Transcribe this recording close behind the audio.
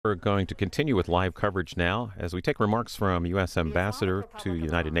We're going to continue with live coverage now as we take remarks from U.S. Ambassador to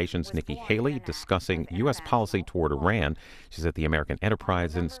United Nations Nikki Haley discussing U.S. policy toward Iran. She's at the American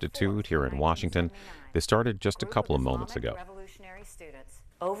Enterprise Institute here in Washington. This started just a couple of moments ago. Revolutionary students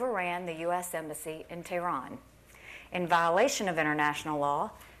overran the U.S. Embassy in Tehran. In violation of international law,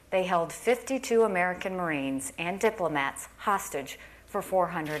 they held 52 American Marines and diplomats hostage for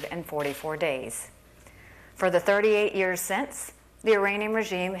 444 days. For the 38 years since, the Iranian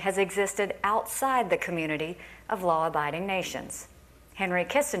regime has existed outside the community of law-abiding nations. Henry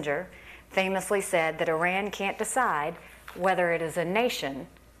Kissinger famously said that Iran can't decide whether it is a nation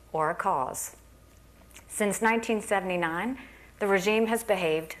or a cause. Since 1979, the regime has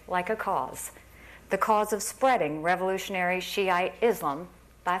behaved like a cause, the cause of spreading revolutionary Shiite Islam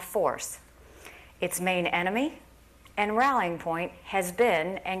by force. Its main enemy and rallying point has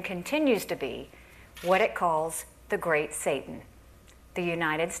been and continues to be what it calls the Great Satan, the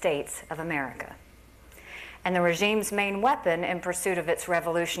United States of America. And the regime's main weapon in pursuit of its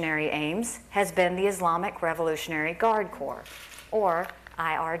revolutionary aims has been the Islamic Revolutionary Guard Corps, or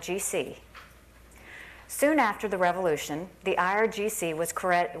IRGC. Soon after the revolution, the IRGC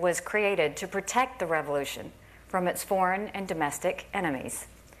was created to protect the revolution from its foreign and domestic enemies.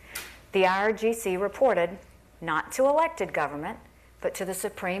 The IRGC reported not to elected government, but to the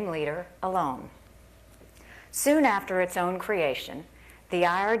supreme leader alone. Soon after its own creation, the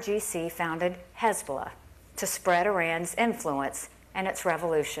IRGC founded Hezbollah to spread Iran's influence and its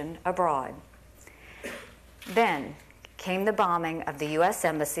revolution abroad. Then came the bombing of the U.S.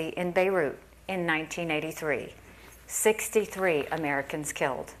 Embassy in Beirut in 1983, 63 Americans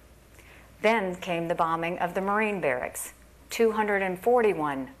killed. Then came the bombing of the Marine barracks,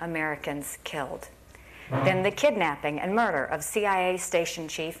 241 Americans killed. Then the kidnapping and murder of CIA Station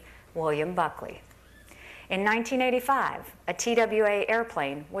Chief William Buckley. In 1985, a TWA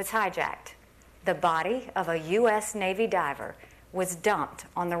airplane was hijacked. The body of a U.S. Navy diver was dumped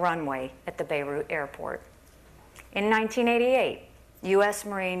on the runway at the Beirut airport. In 1988, U.S.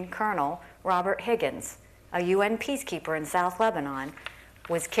 Marine Colonel Robert Higgins, a UN peacekeeper in South Lebanon,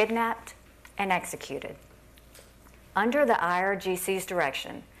 was kidnapped and executed. Under the IRGC's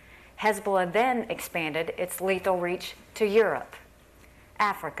direction, Hezbollah then expanded its lethal reach to Europe,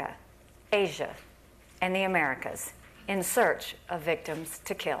 Africa, Asia, and the Americas in search of victims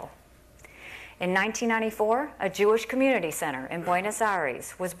to kill. In 1994, a Jewish community center in Buenos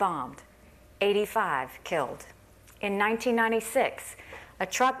Aires was bombed, 85 killed. In 1996, a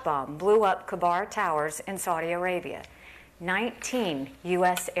truck bomb blew up Kabar Towers in Saudi Arabia, 19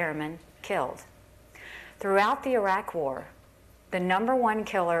 U.S. airmen killed. Throughout the Iraq War, the #1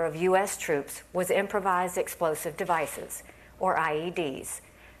 killer of U.S. troops was improvised explosive devices, or IEDs,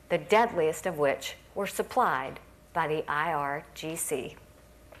 the deadliest of which were supplied by the IRGC.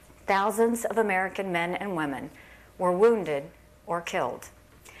 Thousands of American men and women were wounded or killed.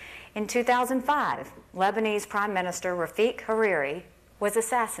 In 2005, Lebanese Prime Minister Rafik Hariri was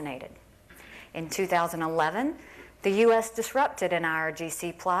assassinated. In 2011, the U.S. disrupted an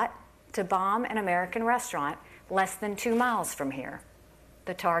IRGC plot to bomb an American restaurant less than 2 miles from here.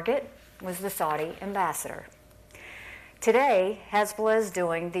 The target was the Saudi ambassador. Today, Hezbollah is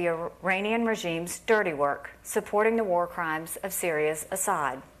doing the Iranian regime's dirty work, supporting the war crimes of Syria's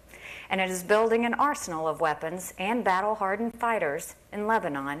Assad. And it is building an arsenal of weapons and battle-hardened fighters in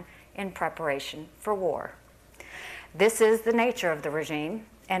Lebanon in preparation for war. This is the nature of the regime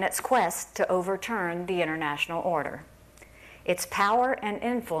and its quest to overturn the international order. Its power and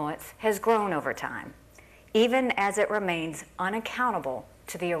influence has grown over time, even as it remains unaccountable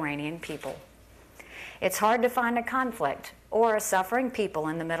to the Iranian people. It's hard to find a conflict or a suffering people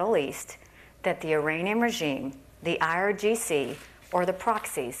in the Middle East that the Iranian regime, the IRGC, or the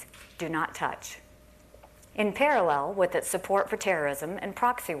proxies do not touch. In parallel with its support for terrorism and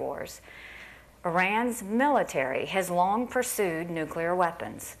proxy wars, Iran's military has long pursued nuclear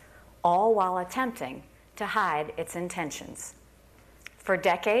weapons, all while attempting to hide its intentions. For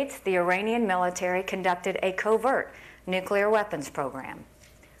decades, the Iranian military conducted a covert nuclear weapons program,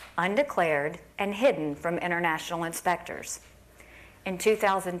 undeclared and hidden from international inspectors. In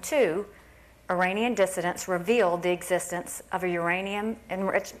 2002, Iranian dissidents revealed the existence of a uranium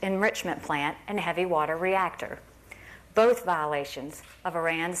enrichment plant and heavy water reactor, both violations of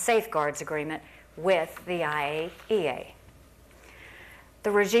Iran's safeguards agreement with the IAEA.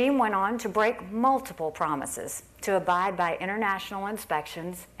 The regime went on to break multiple promises to abide by international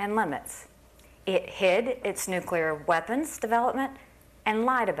inspections and limits. It hid its nuclear weapons development and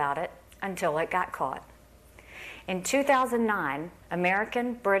lied about it until it got caught. In 2009,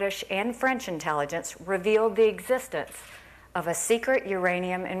 American, British, and French intelligence revealed the existence of a secret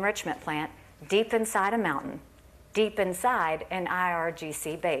uranium enrichment plant deep inside a mountain, deep inside an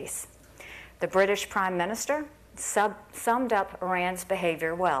IRGC base. The British Prime Minister summed up Iran's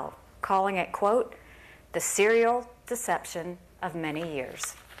behavior well, calling it, quote, the serial deception of many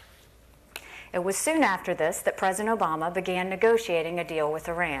years. It was soon after this that President Obama began negotiating a deal with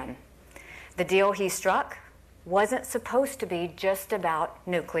Iran. The deal he struck wasn't supposed to be just about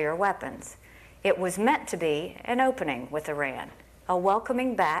nuclear weapons. It was meant to be an opening with Iran, a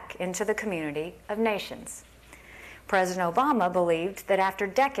welcoming back into the community of nations. President Obama believed that after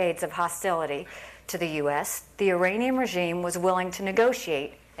decades of hostility to the U.S., the Iranian regime was willing to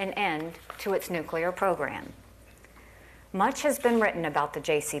negotiate an end to its nuclear program. Much has been written about the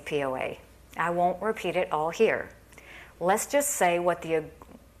JCPOA. I won't repeat it all here. Let's just say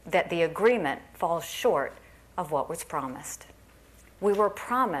that the agreement falls short of what was promised. We were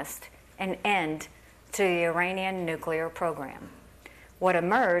promised an end to the Iranian nuclear program. What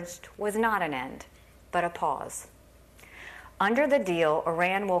emerged was not an end, but a pause. Under the deal,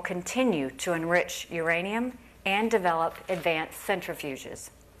 Iran will continue to enrich uranium and develop advanced centrifuges.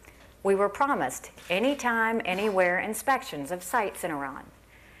 We were promised anytime, anywhere inspections of sites in Iran.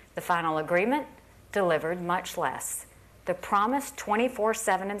 The final agreement delivered much less. The promised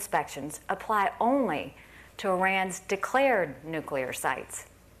 24/7 inspections apply only to Iran's declared nuclear sites.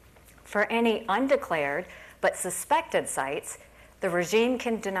 For any undeclared but suspected sites, the regime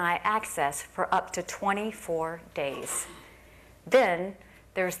can deny access for up to 24 days. Then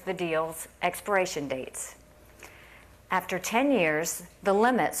there's the deal's expiration dates. After 10 years, the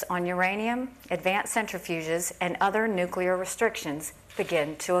limits on uranium, advanced centrifuges, and other nuclear restrictions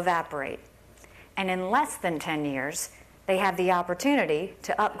begin to evaporate. And in less than 10 years, they have the opportunity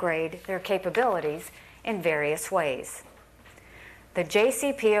to upgrade their capabilities in various ways. The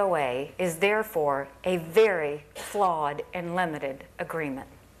JCPOA is therefore a very flawed and limited agreement.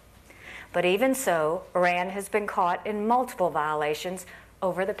 But even so, Iran has been caught in multiple violations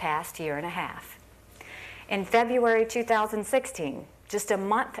over the past year and a half. In February 2016, just a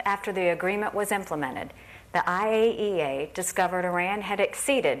month after the agreement was implemented, the IAEA discovered Iran had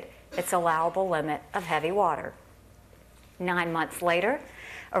exceeded its allowable limit of heavy water. 9 months later,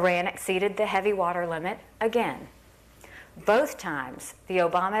 Iran exceeded the heavy water limit again. Both times, the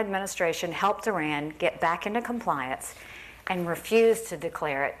Obama administration helped Iran get back into compliance and refused to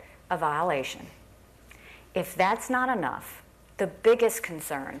declare it a violation. If that's not enough, the biggest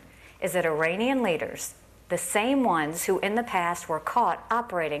concern is that Iranian leaders, the same ones who in the past were caught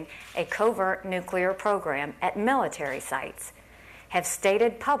operating a covert nuclear program at military sites, have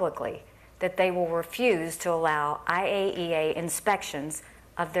stated publicly that they will refuse to allow IAEA inspections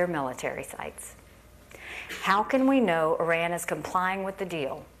of their military sites. How can we know Iran is complying with the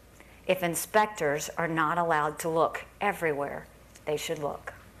deal if inspectors are not allowed to look everywhere they should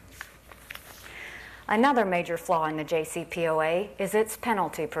look? Another major flaw in the JCPOA is its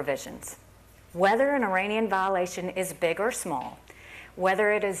penalty provisions. Whether an Iranian violation is big or small,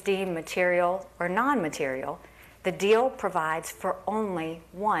 whether it is deemed material or non-material, the deal provides for only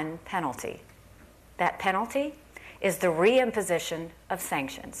one penalty. That penalty is the reimposition of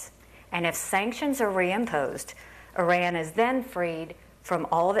sanctions. And if sanctions are reimposed, Iran is then freed from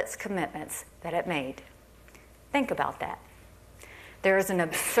all of its commitments that it made. Think about that. There is an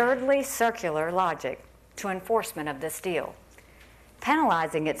absurdly circular logic to enforcement of this deal.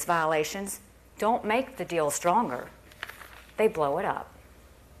 Penalizing its violations don't make the deal stronger. They blow it up.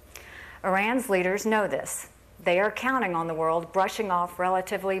 Iran's leaders know this. They are counting on the world brushing off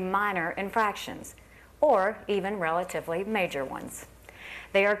relatively minor infractions, or even relatively major ones.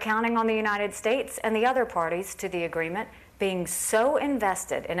 They are counting on the United States and the other parties to the agreement being so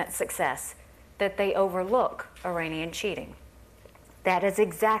invested in its success that they overlook Iranian cheating. That is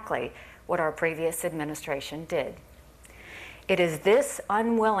exactly what our previous administration did. It is this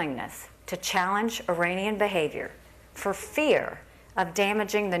unwillingness to challenge Iranian behavior for fear of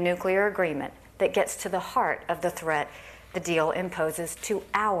damaging the nuclear agreement that gets to the heart of the threat the deal imposes to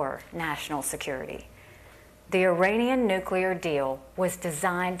our national security. The Iranian nuclear deal was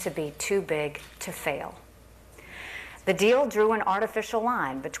designed to be too big to fail. The deal drew an artificial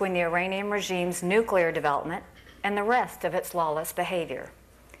line between the Iranian regime's nuclear development and the rest of its lawless behavior.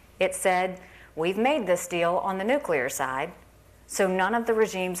 It said, we've made this deal on the nuclear side, so none of the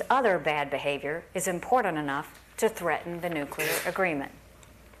regime's other bad behavior is important enough to threaten the nuclear agreement.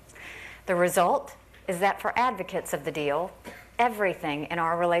 The result is that for advocates of the deal, everything in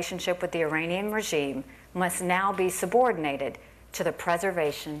our relationship with the Iranian regime must now be subordinated to the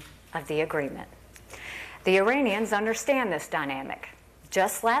preservation of the agreement. The Iranians understand this dynamic.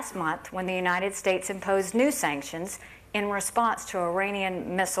 Just last month, when the United States imposed new sanctions in response to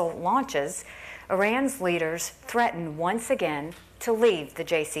Iranian missile launches, Iran's leaders threatened once again to leave the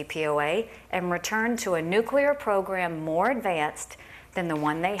JCPOA and return to a nuclear program more advanced than the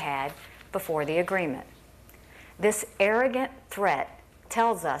one they had before the agreement. This arrogant threat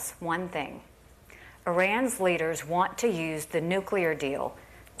tells us one thing: Iran's leaders want to use the nuclear deal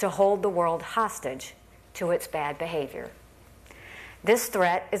to hold the world hostage to its bad behavior. This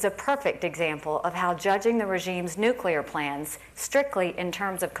threat is a perfect example of how judging the regime's nuclear plans strictly in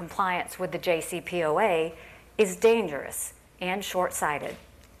terms of compliance with the JCPOA is dangerous and short-sighted.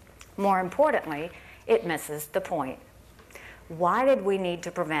 More importantly, it misses the point. Why did we need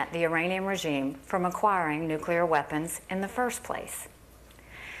to prevent the Iranian regime from acquiring nuclear weapons in the first place?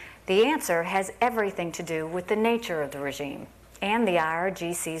 The answer has everything to do with the nature of the regime and the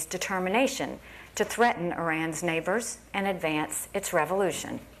IRGC's determination to threaten Iran's neighbors and advance its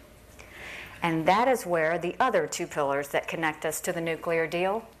revolution. And that is where the other two pillars that connect us to the nuclear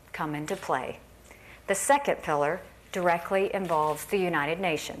deal come into play. The second pillar directly involves the United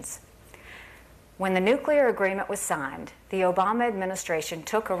Nations. When the nuclear agreement was signed, the Obama administration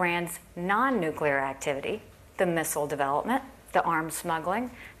took Iran's non-nuclear activity, the missile development, the arms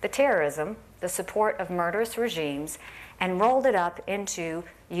smuggling, the terrorism, the support of murderous regimes, and rolled it up into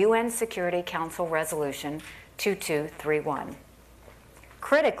UN Security Council Resolution 2231.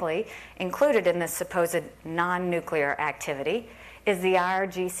 Critically included in this supposed non-nuclear activity is the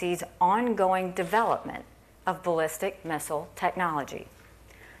IRGC's ongoing development of ballistic missile technology.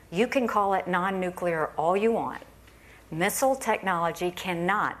 You can call it non-nuclear all you want. Missile technology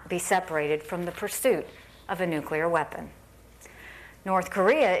cannot be separated from the pursuit of a nuclear weapon. North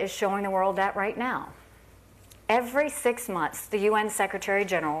Korea is showing the world that right now. Every 6 months, the UN Secretary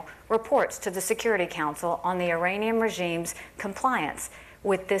General reports to the Security Council on the Iranian regime's compliance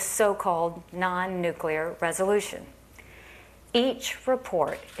with this so-called non-nuclear resolution. Each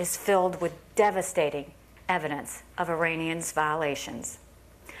report is filled with devastating evidence of Iranians' violations.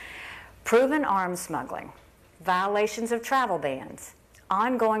 Proven arms smuggling, violations of travel bans,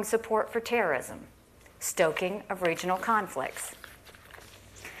 ongoing support for terrorism, stoking of regional conflicts.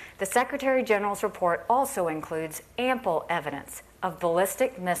 The Secretary General's report also includes ample evidence of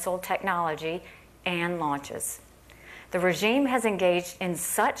ballistic missile technology and launches. The regime has engaged in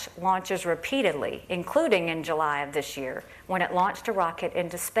such launches repeatedly, including in July of this year, when it launched a rocket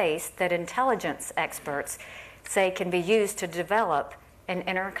into space that intelligence experts say can be used to develop an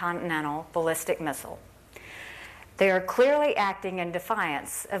intercontinental ballistic missile. They are clearly acting in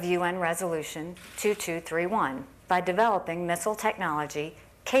defiance of UN Resolution 2231 by developing missile technology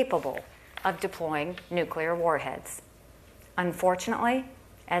capable of deploying nuclear warheads. Unfortunately,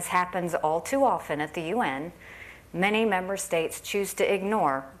 as happens all too often at the UN, many member states choose to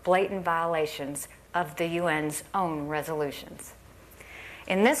ignore blatant violations of the UN's own resolutions.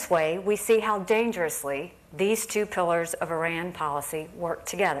 In this way, we see how dangerously these two pillars of Iran policy work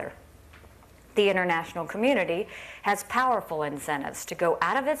together. The international community has powerful incentives to go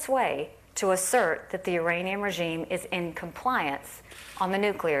out of its way to assert that the Iranian regime is in compliance on the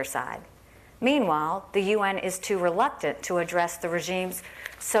nuclear side. Meanwhile, the UN is too reluctant to address the regime's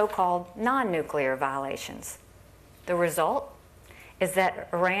so-called non-nuclear violations. The result is that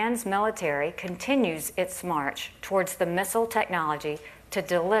Iran's military continues its march towards the missile technology to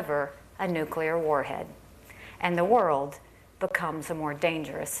deliver a nuclear warhead, and the world becomes a more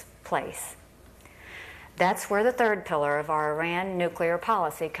dangerous place. That's where the third pillar of our Iran nuclear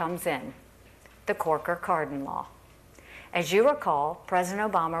policy comes in, the Corker-Cardin Law. As you recall,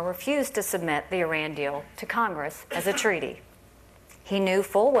 President Obama refused to submit the Iran deal to Congress as a treaty. He knew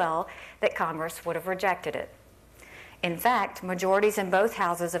full well that Congress would have rejected it. In fact, majorities in both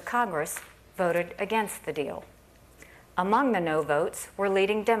houses of Congress voted against the deal. Among the no votes were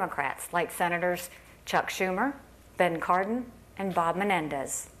leading Democrats like Senators Chuck Schumer, Ben Cardin, and Bob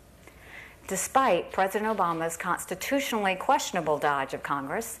Menendez. Despite President Obama's constitutionally questionable dodge of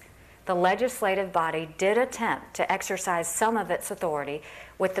Congress, the legislative body did attempt to exercise some of its authority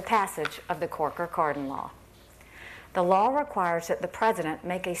with the passage of the Corker-Cardin Law. The law requires that the president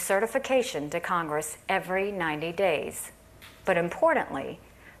make a certification to Congress every 90 days. But importantly,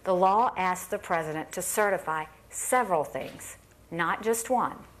 the law asks the president to certify several things, not just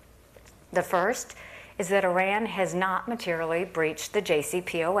one. The first is that Iran has not materially breached the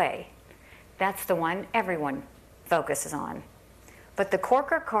JCPOA. That's the one everyone focuses on. But the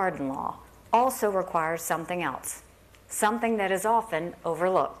Corker-Cardin Law also requires something else, something that is often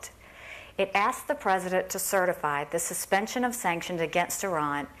overlooked. It asks the president to certify the suspension of sanctions against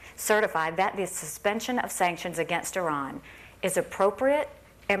Iran, certify that the suspension of sanctions against Iran is appropriate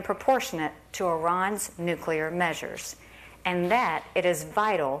and proportionate to Iran's nuclear measures, and that it is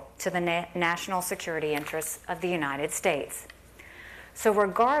vital to the national security interests of the United States. So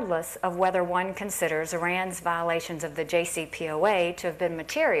regardless of whether one considers Iran's violations of the JCPOA to have been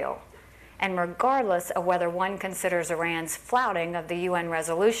material, and regardless of whether one considers Iran's flouting of the UN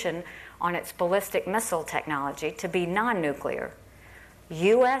resolution on its ballistic missile technology to be non-nuclear,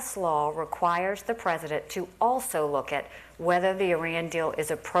 U.S. law requires the President to also look at whether the Iran deal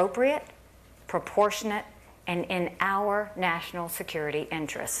is appropriate, proportionate, and in our national security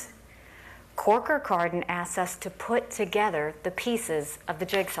interests. Corker-Cardin asks us to put together the pieces of the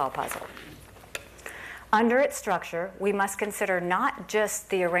jigsaw puzzle. Under its structure, we must consider not just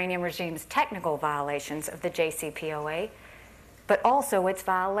the Iranian regime's technical violations of the JCPOA, but also its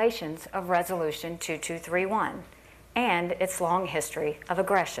violations of Resolution 2231 and its long history of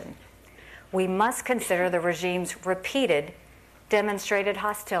aggression. We must consider the regime's repeated demonstrated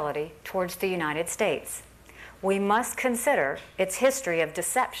hostility towards the United States. We must consider its history of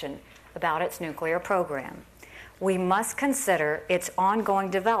deception about its nuclear program. We must consider its ongoing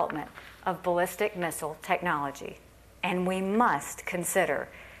development of ballistic missile technology. And we must consider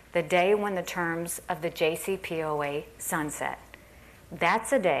the day when the terms of the JCPOA sunset.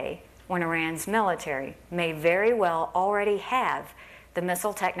 That's a day when Iran's military may very well already have the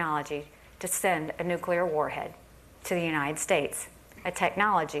missile technology to send a nuclear warhead to the United States, a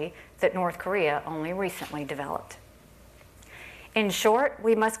technology that North Korea only recently developed. In short,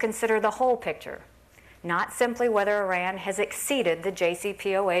 we must consider the whole picture, not simply whether Iran has exceeded the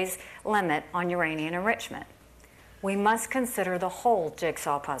JCPOA's limit on uranium enrichment. We must consider the whole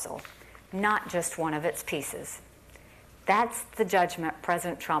jigsaw puzzle, not just one of its pieces. That's the judgment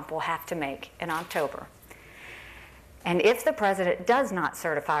President Trump will have to make in October. And if the President does not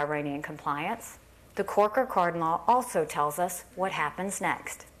certify Iranian compliance, the Corker-Cardin law also tells us what happens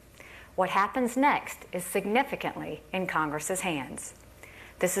next. What happens next is significantly in Congress's hands.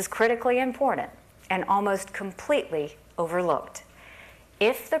 This is critically important and almost completely overlooked.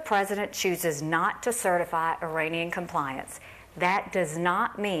 If the President chooses not to certify Iranian compliance, that does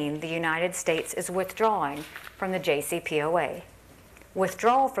not mean the United States is withdrawing from the JCPOA.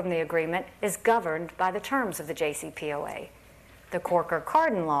 Withdrawal from the agreement is governed by the terms of the JCPOA. The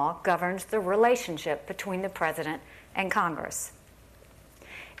Corker-Cardin law governs the relationship between the President and Congress.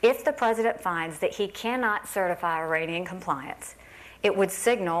 If the President finds that he cannot certify Iranian compliance, it would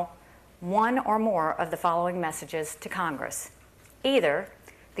signal one or more of the following messages to Congress. Either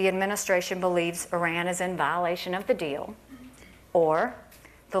the administration believes Iran is in violation of the deal, or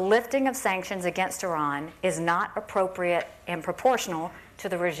the lifting of sanctions against Iran is not appropriate and proportional to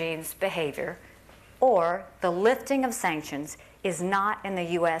the regime's behavior, or the lifting of sanctions is not in the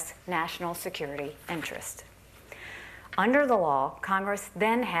U.S. national security interest. Under the law, Congress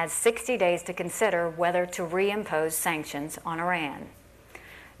then has 60 days to consider whether to reimpose sanctions on Iran.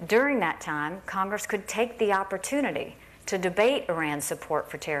 During that time, Congress could take the opportunity to debate Iran's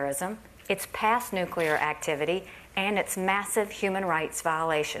support for terrorism, its past nuclear activity, and its massive human rights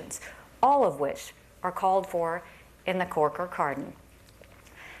violations, all of which are called for in the Corker-Cardin.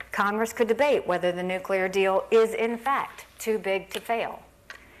 Congress could debate whether the nuclear deal is in fact too big to fail.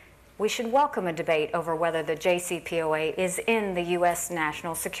 We should welcome a debate over whether the JCPOA is in the U.S.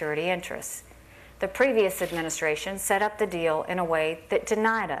 national security interests. The previous administration set up the deal in a way that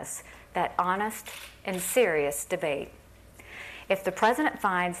denied us that honest and serious debate. If the President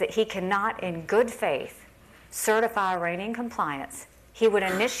finds that he cannot, in good faith, certify Iranian compliance, he would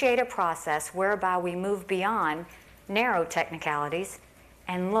initiate a process whereby we move beyond narrow technicalities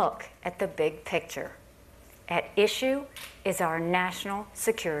and look at the big picture. At issue is our national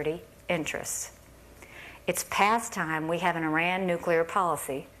security interests. It's past time we have an Iran nuclear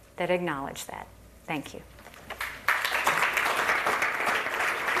policy that acknowledges that. Thank you.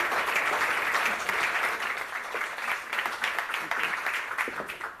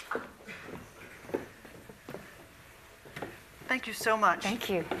 Thank you so much. Thank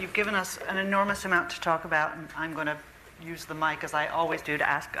you. You've given us an enormous amount to talk about, and I'm going to use the mic, as I always do, to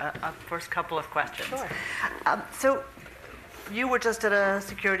ask a first couple of questions. Sure. So you were just at a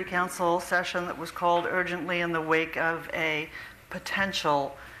Security Council session that was called urgently in the wake of a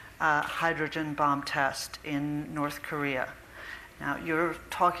potential hydrogen bomb test in North Korea. Now, you're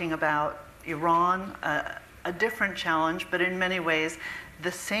talking about Iran, a different challenge, but in many ways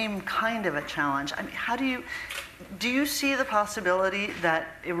the same kind of a challenge. I mean, how do you see the possibility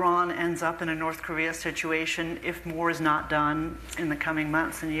that Iran ends up in a North Korea situation if more is not done in the coming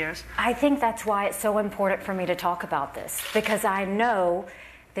months and years? I think that's why it's so important for me to talk about this, because I know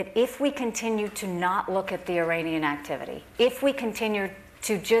that if we continue to not look at the Iranian activity, if we continue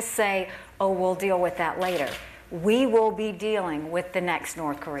to just say, oh, we'll deal with that later, we will be dealing with the next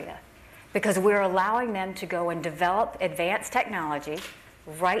North Korea, because we're allowing them to go and develop advanced technology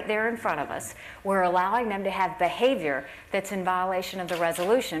right there in front of us. We're allowing them to have behavior that's in violation of the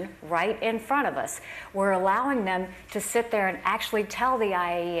resolution right in front of us. We're allowing them to sit there and actually tell the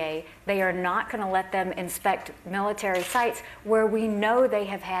IAEA they are not going to let them inspect military sites where we know they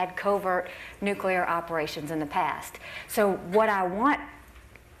have had covert nuclear operations in the past. So what I want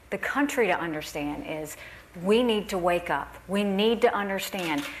the country to understand is we need to wake up. We need to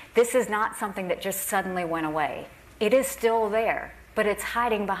understand this is not something that just suddenly went away. It is still there, but it's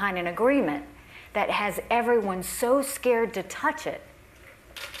hiding behind an agreement that has everyone so scared to touch it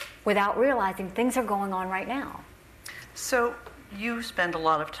without realizing things are going on right now. So you spend a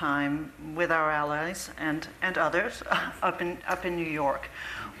lot of time with our allies and others up in New York.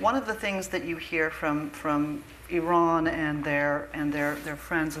 One of the things that you hear from Iran and their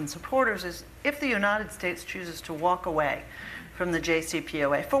friends and supporters is if the United States chooses to walk away from the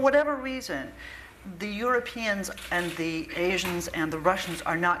JCPOA for whatever reason, the Europeans and the Asians and the Russians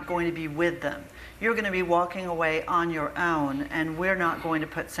are not going to be with them. You're going to be walking away on your own, and we're not going to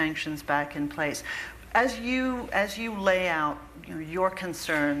put sanctions back in place. As you lay out your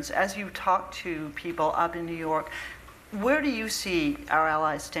concerns, as you talk to people up in New York, where do you see our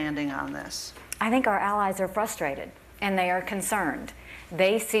allies standing on this? I think our allies are frustrated and they are concerned.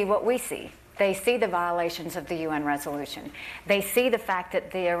 They see what we see. They see the violations of the UN resolution. They see the fact that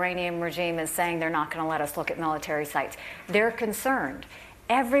the Iranian regime is saying they're not going to let us look at military sites. They're concerned.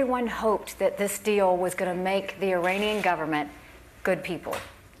 Everyone hoped that this deal was going to make the Iranian government good people.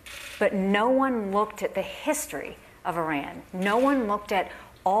 But no one looked at the history of Iran. No one looked at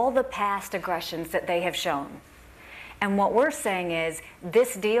all the past aggressions that they have shown. And what we're saying is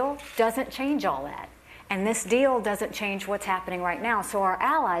this deal doesn't change all that. And this deal doesn't change what's happening right now. So our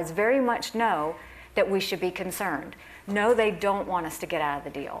allies very much know that we should be concerned. No, they don't want us to get out of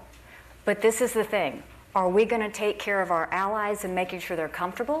the deal. But this is the thing. Are we going to take care of our allies and making sure they're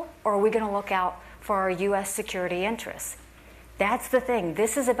comfortable? Or are we going to look out for our U.S. security interests? That's the thing.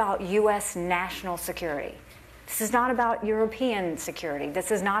 This is about U.S. national security. This is not about European security.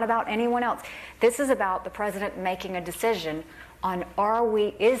 This is not about anyone else. This is about the president making a decision on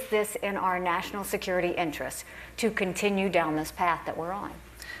is this in our national security interests to continue down this path that we're on.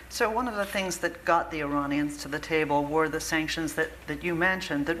 So one of the things that got the Iranians to the table were the sanctions that you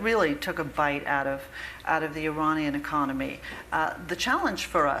mentioned that really took a bite out of the Iranian economy. The challenge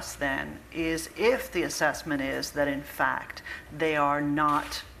for us then is if the assessment is that in fact they are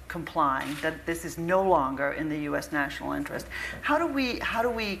not complying, that this is no longer in the U.S. national interest. How do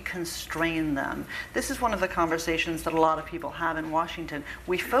we constrain them? This is one of the conversations that a lot of people have in Washington.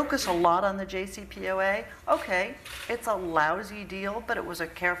 We focus a lot on the JCPOA. Okay, it's a lousy deal, but it was a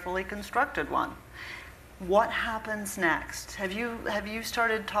carefully constructed one. What happens next? Have you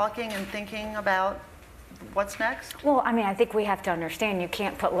started talking and thinking about what's next? Well, I mean, I think we have to understand you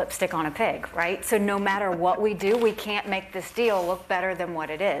can't put lipstick on a pig, right? So no matter what we do, we can't make this deal look better than what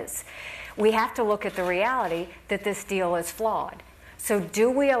it is. We have to look at the reality that this deal is flawed. So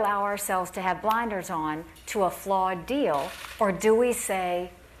do we allow ourselves to have blinders on to a flawed deal, or do we say,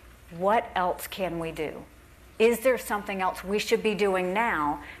 what else can we do? Is there something else we should be doing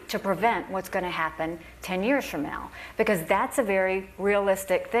now to prevent what's going to happen 10 years from now? Because that's a very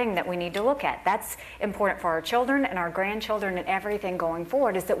realistic thing that we need to look at. That's important for our children and our grandchildren and everything going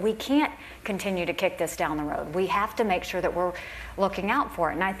forward, is that we can't continue to kick this down the road. We have to make sure that we're looking out for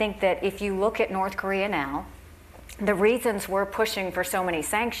it. And I think that if you look at North Korea now, the reasons we're pushing for so many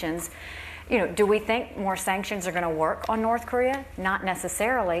sanctions, do we think more sanctions are going to work on North Korea? Not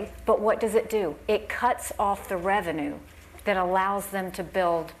necessarily, but what does it do? It cuts off the revenue that allows them to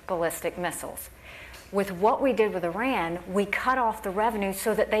build ballistic missiles. With what we did with Iran, we cut off the revenue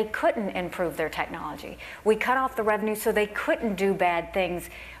so that they couldn't improve their technology. We cut off the revenue so they couldn't do bad things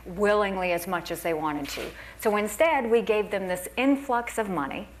willingly as much as they wanted to. So instead, we gave them this influx of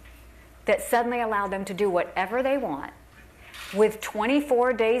money that suddenly allowed them to do whatever they want, with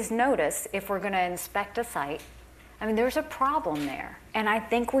 24 days notice if we're going to inspect a site. I mean, there's a problem there. And I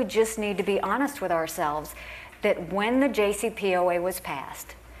think we just need to be honest with ourselves that when the JCPOA was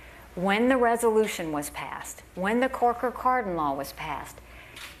passed, when the resolution was passed, when the Corker-Cardin law was passed,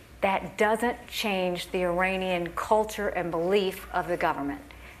 that doesn't change the Iranian culture and belief of the government.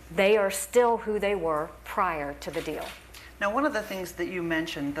 They are still who they were prior to the deal. Now, one of the things that you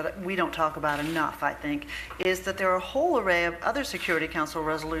mentioned that we don't talk about enough, I think, is that there are a whole array of other Security Council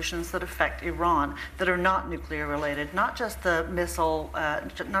resolutions that affect Iran that are not nuclear related, not just the missile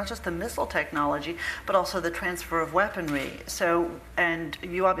technology, but also the transfer of weaponry. So, and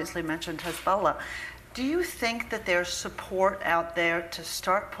you obviously mentioned Hezbollah. Do you think that there's support out there to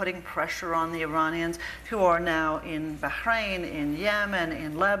start putting pressure on the Iranians who are now in Bahrain, in Yemen,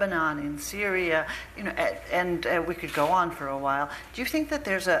 in Lebanon, in Syria, and we could go on for a while. Do you think that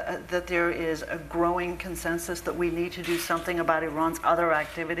there is a growing consensus that we need to do something about Iran's other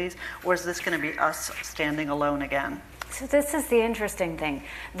activities, or is this going to be us standing alone again? So this is the interesting thing.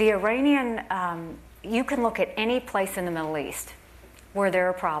 The Iranian, you can look at any place in the Middle East where there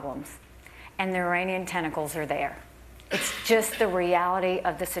are problems, and the Iranian tentacles are there. It's just the reality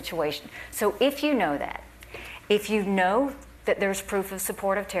of the situation. So if you know that, if you know that there's proof of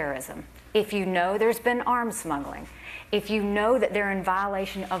support of terrorism, if you know there's been arms smuggling, if you know that they're in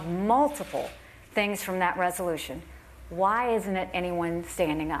violation of multiple things from that resolution, why isn't it anyone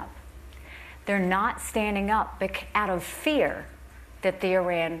standing up? They're not standing up out of fear that the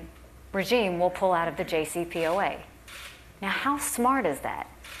Iran regime will pull out of the JCPOA. Now, how smart is that?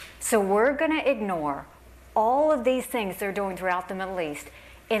 So we're going to ignore all of these things they're doing throughout the Middle East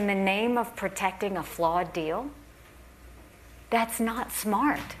in the name of protecting a flawed deal? That's not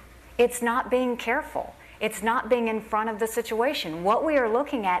smart. It's not being careful. It's not being in front of the situation. What we are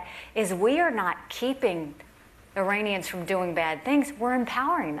looking at is we are not keeping Iranians from doing bad things. We're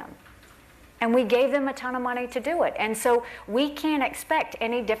empowering them. And we gave them a ton of money to do it. And so we can't expect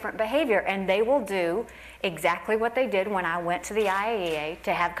any different behavior. And they will do exactly what they did when I went to the IAEA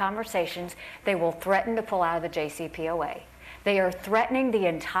to have conversations. They will threaten to pull out of the JCPOA. They are threatening the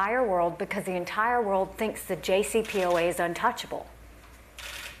entire world because the entire world thinks the JCPOA is untouchable.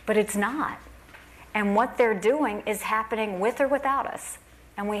 But it's not. And what they're doing is happening with or without us.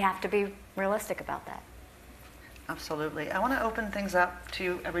 And we have to be realistic about that. Absolutely. I want to open things up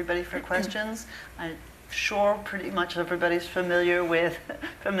to everybody for questions. I'm sure pretty much everybody's familiar with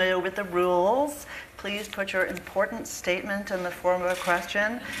the rules. Please put your important statement in the form of a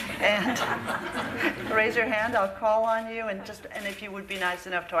question, and raise your hand. I'll call on you, and if you would be nice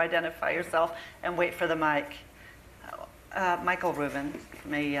enough to identify yourself and wait for the mic. Michael Rubin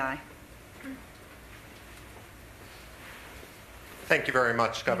from AEI. Thank you very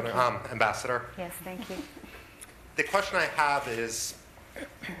much, Governor, Ambassador. Yes, thank you. The question I have is,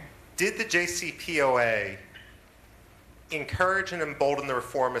 did the JCPOA encourage and embolden the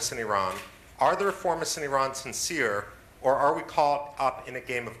reformists in Iran? Are the reformists in Iran sincere, or are we caught up in a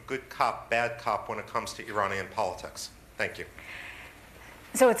game of good cop, bad cop when it comes to Iranian politics? Thank you.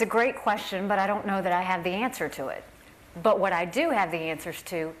 So it's a great question, but I don't know that I have the answer to it. But what I do have the answers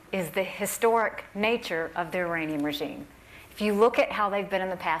to is the historic nature of the Iranian regime. If you look at how they've been in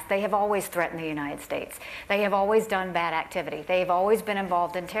the past, they have always threatened the United States. They have always done bad activity. They have always been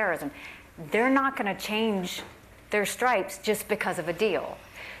involved in terrorism. They're not going to change their stripes just because of a deal.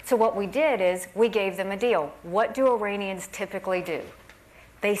 So what we did is we gave them a deal. What do Iranians typically do?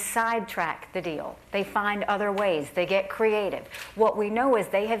 They sidetrack the deal. They find other ways. They get creative. What we know is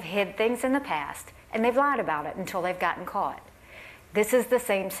they have hid things in the past, and they've lied about it until they've gotten caught. This is the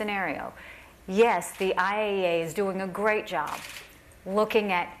same scenario. Yes, the IAEA is doing a great job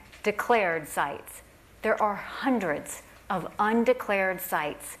looking at declared sites. There are hundreds of undeclared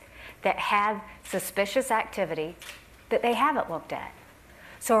sites that have suspicious activity that they haven't looked at.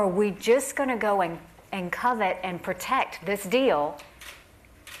 So are we just going to go and covet and protect this deal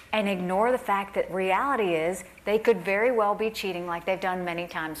and ignore the fact that reality is they could very well be cheating like they've done many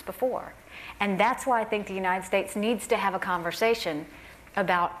times before? And that's why I think the United States needs to have a conversation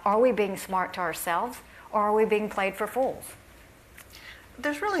about, are we being smart to ourselves, or are we being played for fools?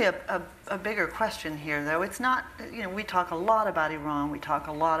 There's really a bigger question here, though. It's not, we talk a lot about Iran, we talk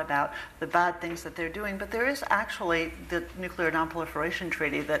a lot about the bad things that they're doing, but there is actually the Nuclear Non-Proliferation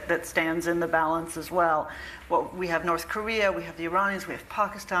Treaty that stands in the balance as well. Well, we have North Korea, we have the Iranians, we have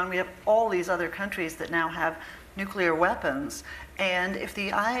Pakistan, we have all these other countries that now have nuclear weapons. And if the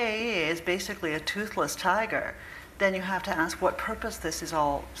IAEA is basically a toothless tiger, then you have to ask what purpose this is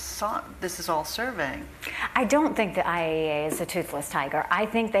all serving. I don't think the IAEA is a toothless tiger. I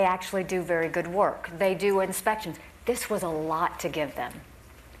think they actually do very good work. They do inspections. This was a lot to give them.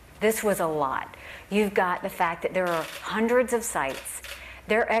 This was a lot. You've got the fact that there are hundreds of sites.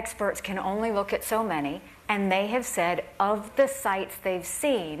 Their experts can only look at so many, and they have said of the sites they've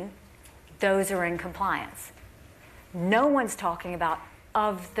seen, those are in compliance. No one's talking about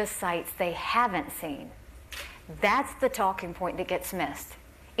of the sites they haven't seen. That's the talking point that gets missed.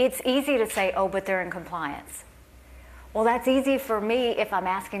 It's easy to say, oh, but they're in compliance. Well, that's easy for me if I'm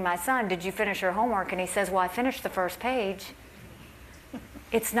asking my son, did you finish your homework? And he says, well, I finished the first page.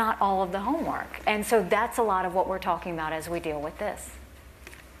 It's not all of the homework. And so that's a lot of what we're talking about as we deal with this.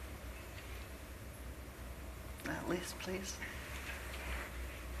 At least, please.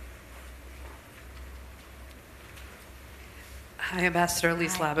 Hi, Ambassador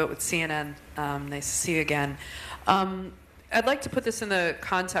Elise Labott with CNN. Nice to see you again. I'd like to put this in the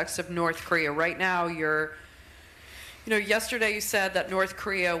context of North Korea. Right now, yesterday you said that North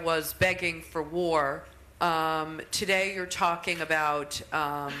Korea was begging for war. Today you're talking about,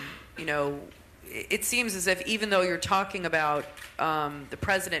 it seems as if even though you're talking about the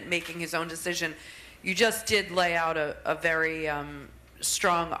president making his own decision, you just did lay out a very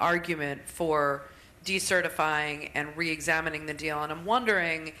strong argument for decertifying and re-examining the deal. And I'm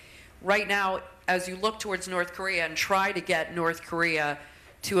wondering, right now, as you look towards North Korea and try to get North Korea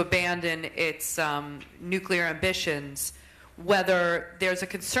to abandon its nuclear ambitions, whether there's a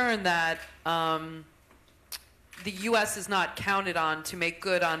concern that the U.S. is not counted on to make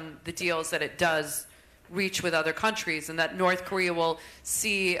good on the deals that it does reach with other countries, and that North Korea will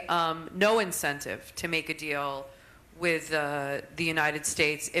see no incentive to make a deal with the United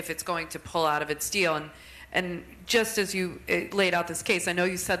States if it's going to pull out of its deal. And just as you laid out this case, I know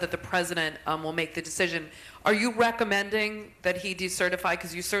you said that the president will make the decision. Are you recommending that he decertify?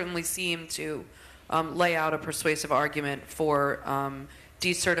 Because you certainly seem to lay out a persuasive argument for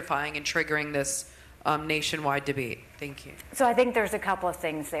decertifying and triggering this nationwide debate. Thank you. So I think there's a couple of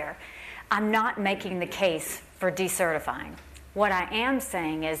things there. I'm not making the case for decertifying. What I am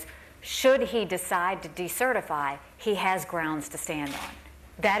saying is, should he decide to decertify, he has grounds to stand on.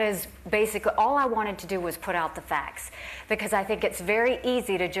 That is basically all I wanted to do, was put out the facts, because I think it's very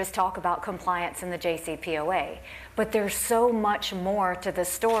easy to just talk about compliance in the JCPOA, but there's so much more to the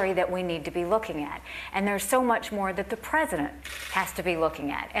story that we need to be looking at, and there's so much more that the president has to be looking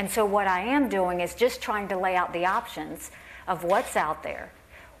at. And so what I am doing is just trying to lay out the options of what's out there,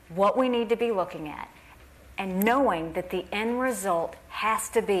 what we need to be looking at, and knowing that the end result has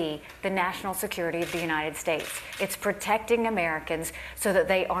to be the national security of the United States. It's protecting Americans so that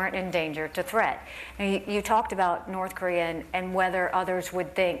they aren't in danger to threat. Now, you talked about North Korea and whether others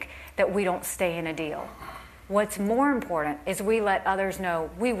would think that we don't stay in a deal. What's more important is we let others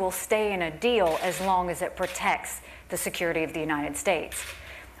know we will stay in a deal as long as it protects the security of the United States.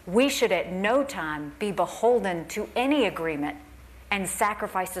 We should at no time be beholden to any agreement and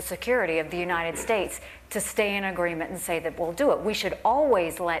sacrifice the security of the United States to stay in agreement and say that we'll do it. We should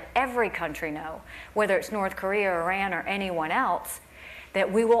always let every country know, whether it's North Korea, Iran, or anyone else, that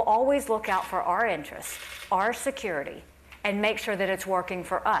we will always look out for our interests, our security, and make sure that it's working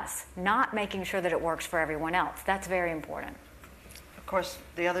for us, not making sure that it works for everyone else. That's very important. Of course,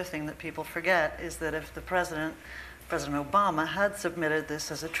 the other thing that people forget is that if the President Obama had submitted this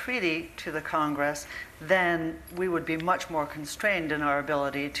as a treaty to the Congress, then we would be much more constrained in our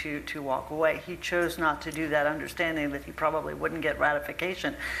ability to walk away. He chose not to do that, understanding that he probably wouldn't get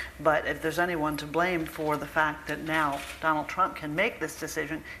ratification. But if there's anyone to blame for the fact that now Donald Trump can make this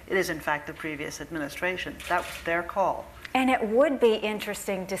decision, it is in fact the previous administration. That was their call. And it would be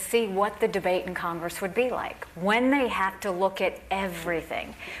interesting to see what the debate in Congress would be like when they have to look at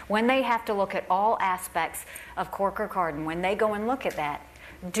everything, when they have to look at all aspects of Corker-Cardin, when they go and look at that.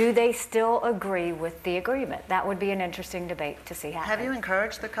 Do they still agree with the agreement? That would be an interesting debate to see happen. Have you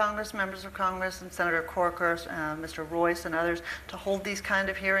encouraged the members of Congress, and Senator Corker, Mr. Royce, and others to hold these kind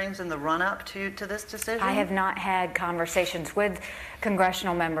of hearings in the run-up to this decision? I have not had conversations with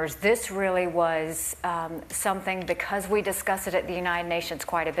congressional members. This really was something, because we discuss it at the United Nations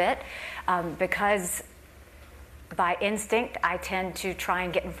quite a bit, because by instinct, I tend to try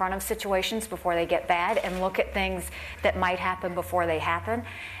and get in front of situations before they get bad and look at things that might happen before they happen.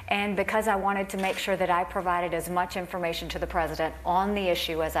 And because I wanted to make sure that I provided as much information to the president on the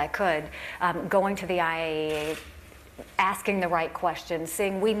issue as I could, going to the IAEA, asking the right questions,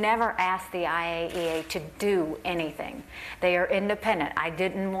 saying we never asked the IAEA to do anything. They are independent. I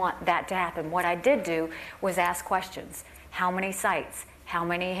didn't want that to happen. What I did do was ask questions. How many sites? How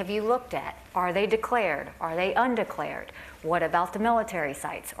many have you looked at? Are they declared? Are they undeclared? What about the military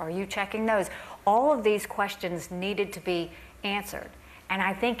sites? Are you checking those? All of these questions needed to be answered. And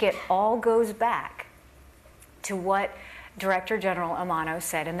I think it all goes back to what Director General Amano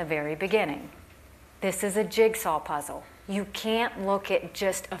said in the very beginning. This is a jigsaw puzzle. You can't look at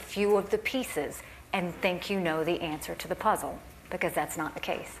just a few of the pieces and think you know the answer to the puzzle, because that's not the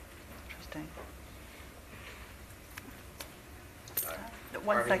case. Interesting.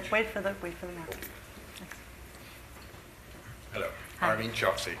 One sec. Wait for the mic. Hello. Hi. Armin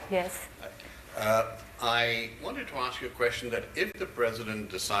Choksi. Yes. I wanted to ask you a question that if the president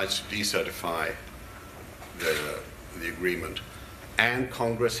decides to decertify the agreement and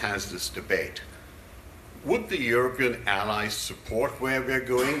Congress has this debate, would the European allies support where we're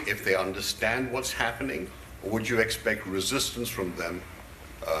going if they understand what's happening, or would you expect resistance from them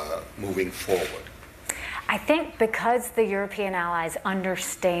moving forward? I think because the European allies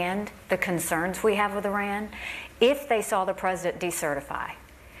understand the concerns we have with Iran, if they saw the president decertify,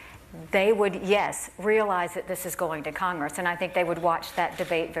 they would, yes, realize that this is going to Congress, and I think they would watch that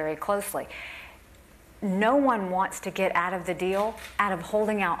debate very closely. No one wants to get out of the deal out of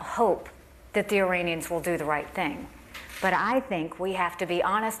holding out hope that the Iranians will do the right thing. But I think we have to be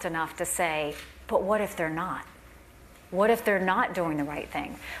honest enough to say, but what if they're not? What if they're not doing the right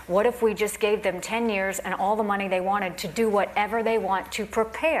thing? What if we just gave them 10 years and all the money they wanted to do whatever they want to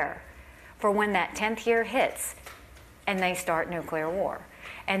prepare for when that 10th year hits and they start nuclear war?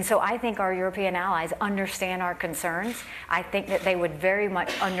 And so I think our European allies understand our concerns. I think that they would very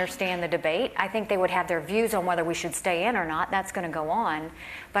much understand the debate. I think they would have their views on whether we should stay in or not. That's going to go on.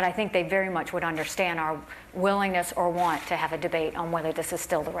 But I think they very much would understand our willingness or want to have a debate on whether this is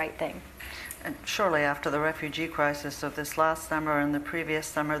still the right thing. And surely after the refugee crisis of this last summer and the previous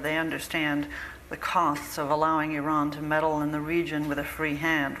summer, they understand the costs of allowing Iran to meddle in the region with a free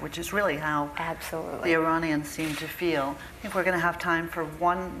hand, which is really how the Iranians seem to feel. I think we're going to have time for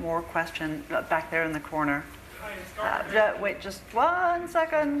one more question back there in the corner. Wait just 1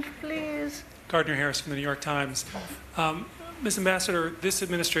 second, please. Gardner Harris from the New York Times. Ms. Ambassador, this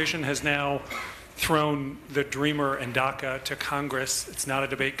administration has now thrown the Dreamer and DACA to Congress. It's not a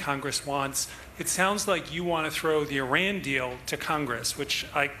debate Congress wants. It sounds like you want to throw the Iran deal to Congress, which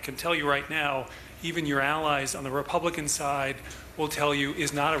I can tell you right now, even your allies on the Republican side will tell you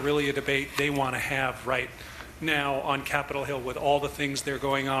is not really a debate they want to have right now on Capitol Hill with all the things that are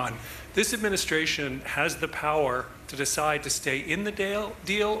going on. This administration has the power to decide to stay in the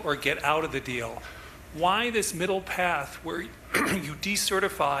deal or get out of the deal. Why this middle path where you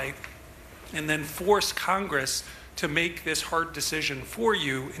decertify and then force Congress to make this hard decision for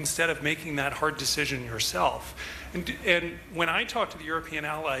you instead of making that hard decision yourself? And when I talk to the European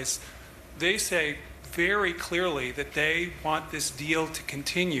allies, they say very clearly that they want this deal to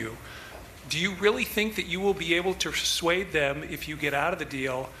continue. Do you really think that you will be able to persuade them, if you get out of the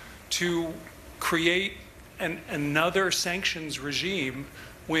deal, to create another sanctions regime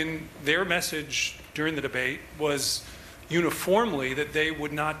when their message during the debate was uniformly that they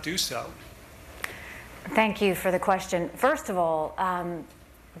would not do so? Thank you for the question. First of all,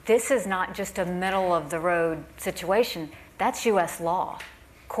 this is not just a middle-of-the-road situation. That's U.S. law.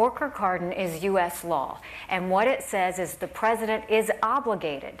 Corker-Cardin is U.S. law. And what it says is the president is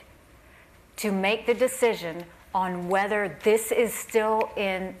obligated to make the decision on whether this is still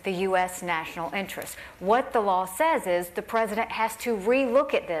in the U.S. national interest. What the law says is the president has to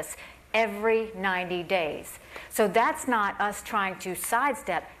relook at this every 90 days. So that's not us trying to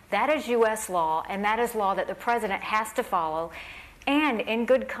sidestep. That is U.S. law, and that is law that the president has to follow. And in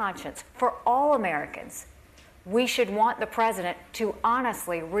good conscience, for all Americans, we should want the president to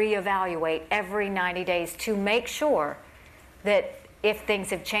honestly reevaluate every 90 days to make sure that if things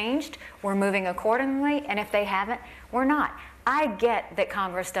have changed, we're moving accordingly, and if they haven't, we're not. I get that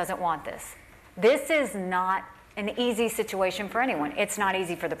Congress doesn't want this. This is not an easy situation for anyone. It's not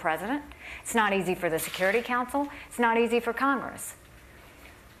easy for the president. It's not easy for the Security Council. It's not easy for Congress.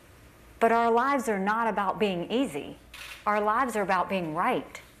 But our lives are not about being easy. Our lives are about being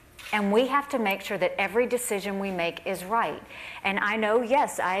right. And we have to make sure that every decision we make is right. And I know,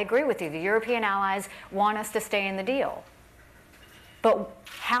 yes, I agree with you. The European allies want us to stay in the deal. But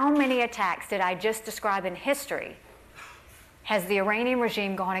how many attacks did I just describe in history has the Iranian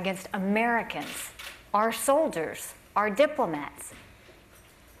regime gone against Americans, our soldiers, our diplomats?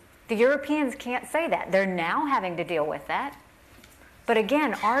 The Europeans can't say that. They're now having to deal with that. But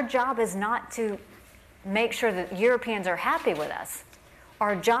again, our job is not to make sure that Europeans are happy with us.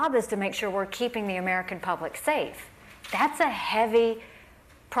 Our job is to make sure we're keeping the American public safe. That's a heavy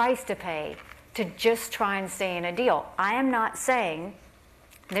price to pay to just try and stay in a deal. I am not saying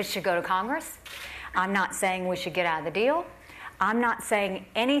this should go to Congress. I'm not saying we should get out of the deal. I'm not saying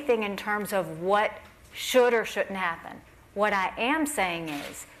anything in terms of what should or shouldn't happen. What I am saying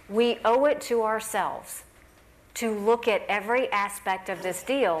is we owe it to ourselves to look at every aspect of this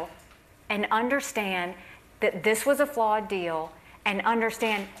deal and understand that this was a flawed deal, and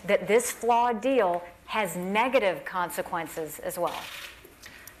understand that this flawed deal has negative consequences as well.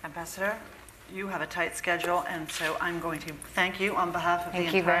 Ambassador, you have a tight schedule, and so I'm going to thank you on behalf of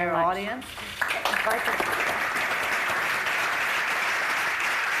the entire audience.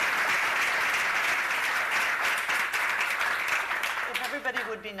 If everybody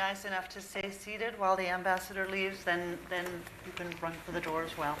would be nice enough to stay seated while the ambassador leaves, then you can run for the door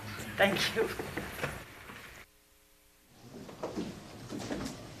as well. Thank you.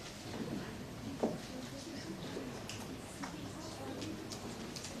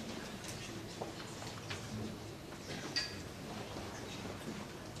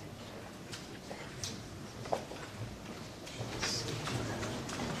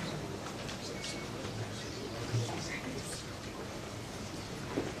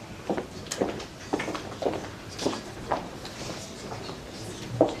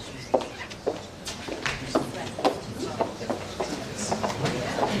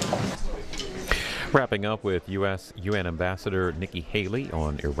 Wrapping up with U.S. UN Ambassador Nikki Haley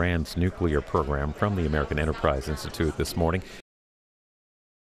on Iran's nuclear program from the American Enterprise Institute this morning.